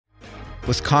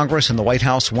With Congress and the White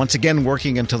House once again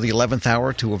working until the 11th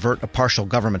hour to avert a partial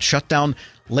government shutdown,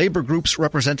 labor groups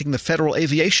representing the Federal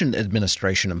Aviation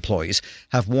Administration employees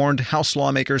have warned House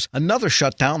lawmakers another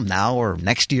shutdown now or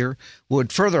next year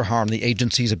would further harm the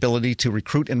agency's ability to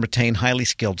recruit and retain highly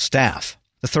skilled staff.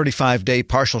 The 35-day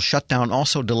partial shutdown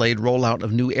also delayed rollout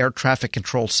of new air traffic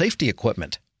control safety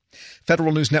equipment.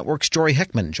 Federal News Network's Jory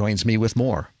Heckman joins me with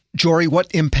more. Jory,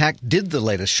 what impact did the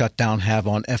latest shutdown have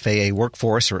on FAA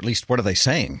workforce, or at least what are they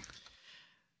saying?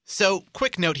 So,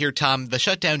 quick note here, Tom. The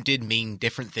shutdown did mean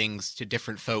different things to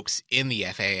different folks in the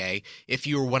FAA. If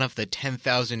you were one of the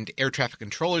 10,000 air traffic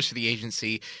controllers for the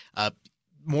agency,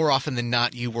 more often than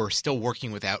not, you were still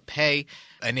working without pay.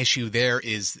 An issue there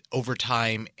is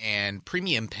overtime and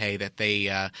premium pay that they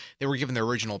were given their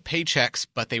original paychecks,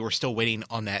 but they were still waiting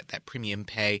on that premium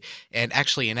pay. And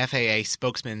actually, an FAA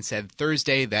spokesman said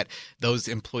Thursday that those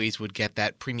employees would get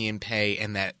that premium pay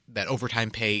and that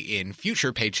overtime pay in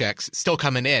future paychecks still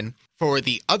coming in. For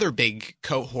the other big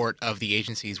cohort of the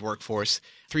agency's workforce,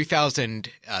 3,000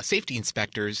 safety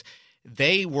inspectors,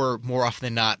 they were more often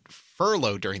than not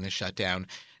furloughed during the shutdown.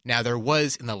 Now, there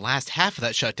was, in the last half of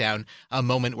that shutdown, a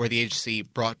moment where the agency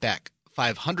brought back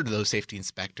 500 of those safety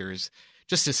inspectors.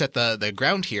 Just to set the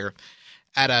ground here,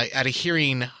 at a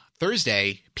hearing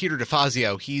Thursday, Peter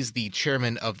DeFazio, he's the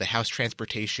chairman of the House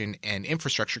Transportation and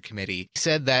Infrastructure Committee,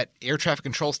 said that air traffic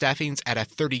control staffing's at a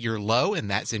 30-year low, and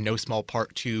that's in no small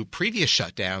part to previous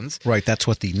shutdowns. Right, that's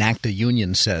what the NACTA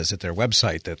union says at their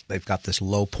website, that they've got this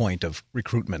low point of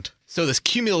recruitment. So this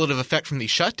cumulative effect from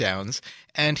these shutdowns,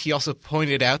 and he also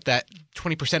pointed out that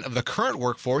 20% of the current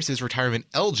workforce is retirement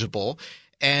eligible,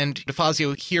 and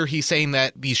DeFazio here, he's saying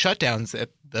that these shutdowns,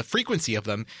 the frequency of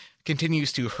them,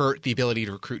 continues to hurt the ability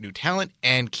to recruit new talent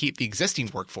and keep the existing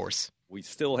workforce. We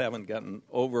still haven't gotten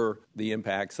over the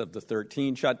impacts of the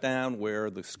 2013 shutdown, where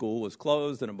the school was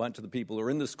closed and a bunch of the people who were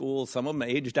in the school, some of them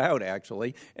aged out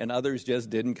actually, and others just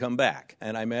didn't come back.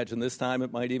 And I imagine this time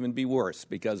it might even be worse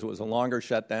because it was a longer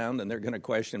shutdown, and they're going to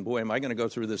question, boy, am I going to go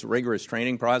through this rigorous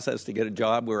training process to get a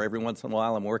job where every once in a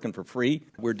while I'm working for free?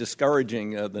 We're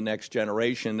discouraging the next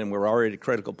generation, and we're already at a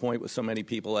critical point with so many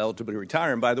people eligible to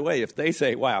retire. And by the way, if they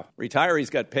say, wow, retirees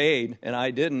got paid and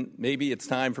I didn't, maybe it's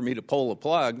time for me to pull the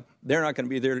plug, they're not going to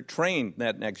be there to train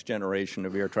that next generation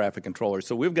of air traffic controllers.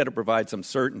 So we've got to provide some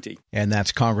certainty. And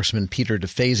that's Congressman Peter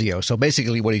DeFazio. So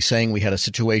basically what he's saying, we had a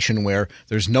situation where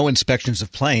there's no inspections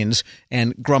of planes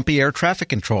and grumpy air traffic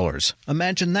controllers.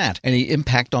 Imagine that. Any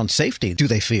impact on safety, do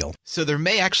they feel? So there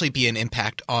may actually be an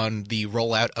impact on the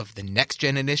rollout of the Next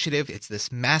Gen initiative. It's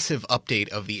this massive update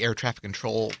of the air traffic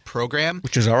control program,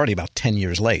 which is already about 10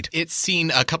 years late. It's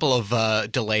seen a couple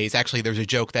of delays. Actually, there's a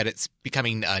joke that it's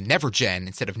becoming Never Gen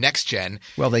instead of Next Gen.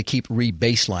 Well, they keep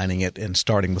re-baselining it and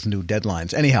starting with new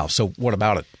deadlines. Anyhow, so what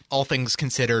about it? All things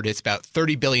considered, it's about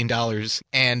 $30 billion,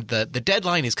 and the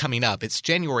deadline is coming up. It's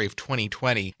January of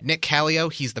 2020. Nick Callio,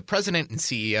 he's the president and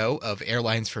CEO of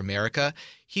Airlines for America.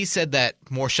 He said that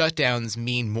more shutdowns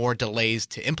mean more delays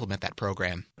to implement that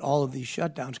program. All of these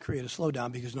shutdowns create a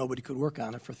slowdown because nobody could work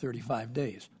on it for 35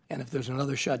 days. And if there's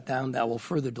another shutdown, that will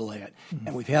further delay it. Mm-hmm.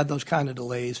 And we've had those kind of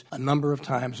delays a number of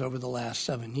times over the last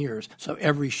 7 years. So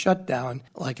every shutdown,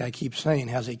 like I keep saying,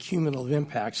 has a cumulative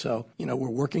impact. So, we're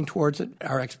working towards it.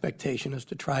 Our expectation is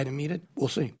to try to meet it. We'll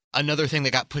see. Another thing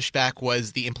that got pushed back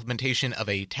was the implementation of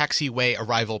a taxiway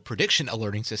arrival prediction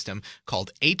alerting system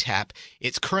called ATAP.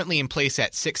 It's currently in place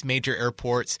at 6 major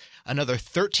airports. Another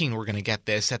 13 were going to get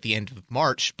this at the end of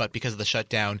March, but because of the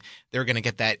shutdown, they're going to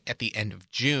get that at the end of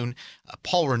June.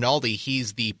 Paul Rinaldi,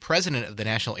 he's the president of the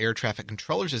National Air Traffic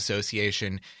Controllers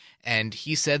Association, and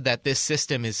he said that this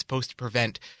system is supposed to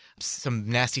prevent some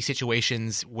nasty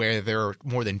situations where there are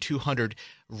more than 200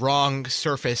 wrong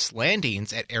surface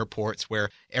landings at airports where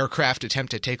aircraft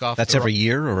attempt to take off. That's every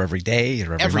year or every day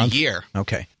or every month? Every year.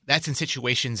 Okay. That's in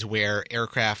situations where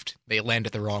aircraft, they land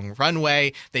at the wrong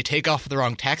runway, they take off the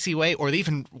wrong taxiway, or they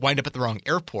even wind up at the wrong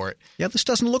airport. Yeah, this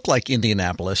doesn't look like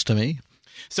Indianapolis to me.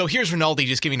 So here's Rinaldi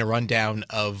just giving a rundown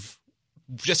of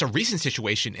just a recent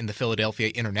situation in the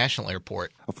Philadelphia International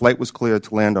Airport. A flight was cleared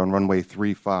to land on runway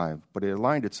 35, but it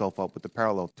aligned itself up with the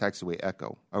parallel taxiway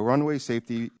Echo. A runway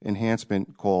safety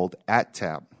enhancement called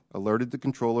ATTAP alerted the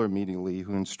controller immediately,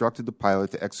 who instructed the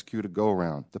pilot to execute a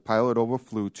go-around. The pilot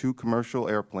overflew 2 commercial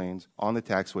airplanes on the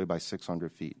taxiway by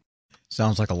 600 feet.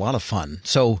 Sounds like a lot of fun.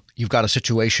 So you've got a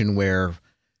situation where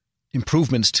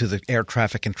improvements to the air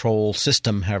traffic control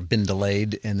system have been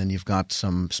delayed, and then you've got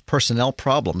some personnel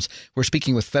problems. We're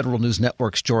speaking with Federal News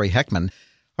Network's Jory Heckman.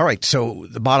 All right, so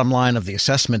the bottom line of the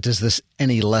assessment, is this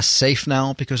any less safe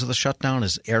now because of the shutdown?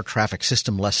 Is air traffic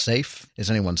system less safe? Is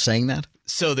anyone saying that?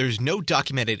 So there's no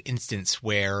documented instance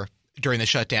where during the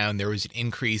shutdown, there was an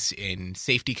increase in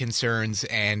safety concerns,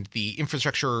 and the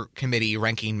Infrastructure Committee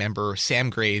ranking member Sam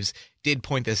Graves did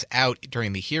point this out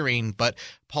during the hearing, but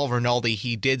Paul Rinaldi,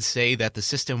 he did say that the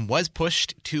system was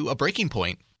pushed to a breaking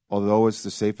point. Although it's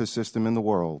the safest system in the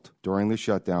world, during the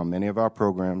shutdown, many of our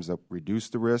programs that reduce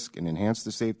the risk and enhance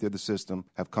the safety of the system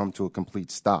have come to a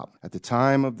complete stop. At the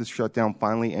time of the shutdown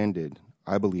finally ended,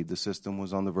 I believe the system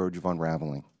was on the verge of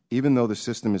unraveling. Even though the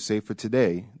system is safer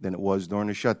today than it was during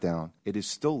the shutdown, it is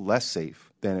still less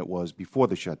safe than it was before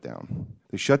the shutdown.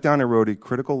 The shutdown eroded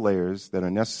critical layers that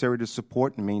are necessary to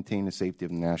support and maintain the safety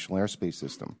of the national airspace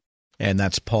system. And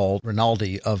that's Paul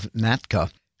Rinaldi of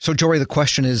NATCA. So, Jory, the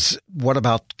question is, what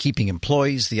about keeping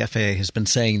employees? The FAA has been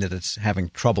saying that it's having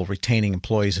trouble retaining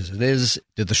employees as it is.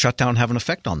 Did the shutdown have an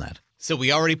effect on that? So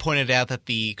we already pointed out that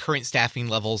the current staffing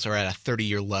levels are at a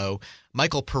 30-year low.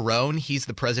 Michael Perrone, he's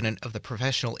the president of the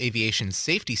Professional Aviation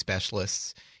Safety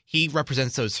Specialists. He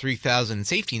represents those 3,000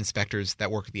 safety inspectors that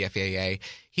work at the FAA.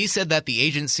 He said that the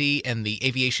agency and the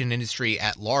aviation industry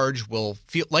at large will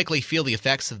likely feel the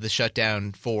effects of the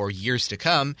shutdown for years to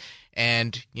come.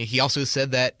 And he also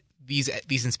said that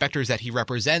these inspectors that he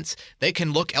represents, they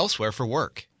can look elsewhere for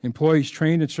work. Employees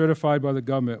trained and certified by the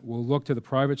government will look to the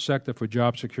private sector for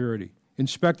job security.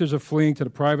 Inspectors are fleeing to the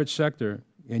private sector,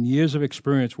 and years of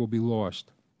experience will be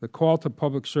lost. The call to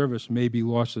public service may be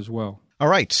lost as well. All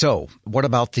right. So what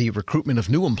about the recruitment of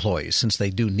new employees? Since they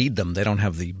do need them, they don't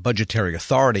have the budgetary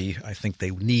authority I think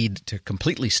they need to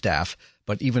completely staff.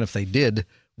 But even if they did,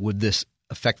 would this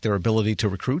affect their ability to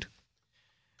recruit?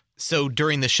 So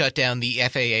during the shutdown, the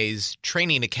FAA's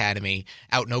training academy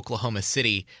out in Oklahoma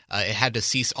City, it had to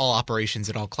cease all operations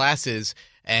in all classes.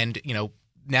 And,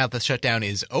 now the shutdown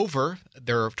is over.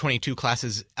 There are 22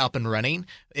 classes up and running.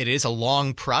 It is a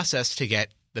long process to get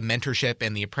the mentorship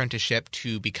and the apprenticeship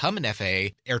to become an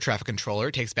FAA air traffic controller.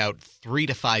 It takes about 3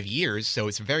 to 5 years. So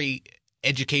it's a very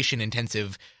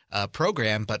education-intensive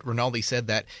program. But Rinaldi said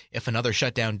that if another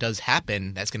shutdown does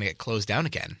happen, that's going to get closed down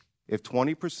again. If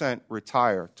 20%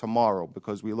 retire tomorrow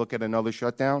because we look at another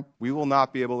shutdown, we will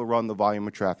not be able to run the volume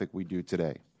of traffic we do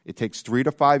today. It takes 3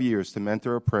 to 5 years to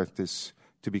mentor an apprentice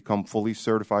to become fully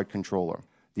certified controller.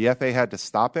 The FAA had to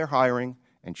stop their hiring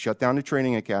and shut down the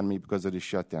training academy because of this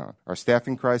shutdown. Our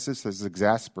staffing crisis is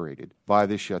exacerbated by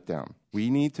this shutdown.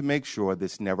 We need to make sure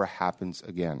this never happens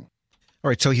again. All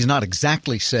right, so he's not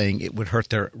exactly saying it would hurt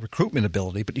their recruitment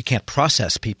ability, but you can't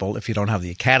process people if you don't have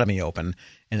the academy open,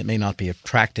 and it may not be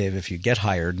attractive if you get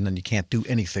hired, and then you can't do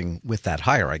anything with that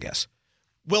hire, I guess.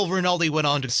 Well, Rinaldi went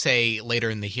on to say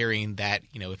later in the hearing that,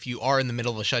 if you are in the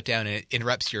middle of a shutdown and it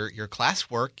interrupts your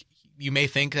classwork, you may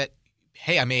think that,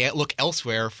 hey, I may look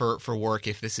elsewhere for work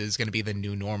if this is going to be the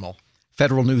new normal.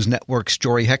 Federal News Network's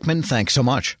Jory Heckman, thanks so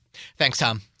much. Thanks,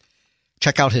 Tom.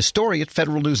 Check out his story at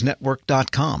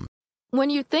federalnewsnetwork.com. When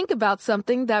you think about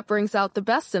something that brings out the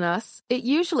best in us, it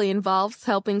usually involves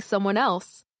helping someone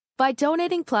else. By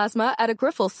donating plasma at a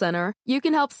Grifols Center, you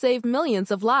can help save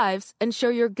millions of lives and show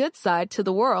your good side to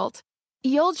the world.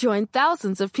 You'll join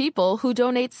thousands of people who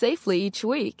donate safely each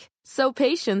week, so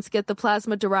patients get the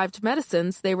plasma-derived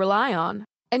medicines they rely on.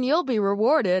 And you'll be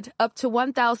rewarded up to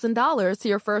 $1,000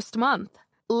 your first month.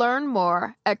 Learn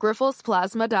more at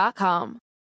grifolsplasma.com.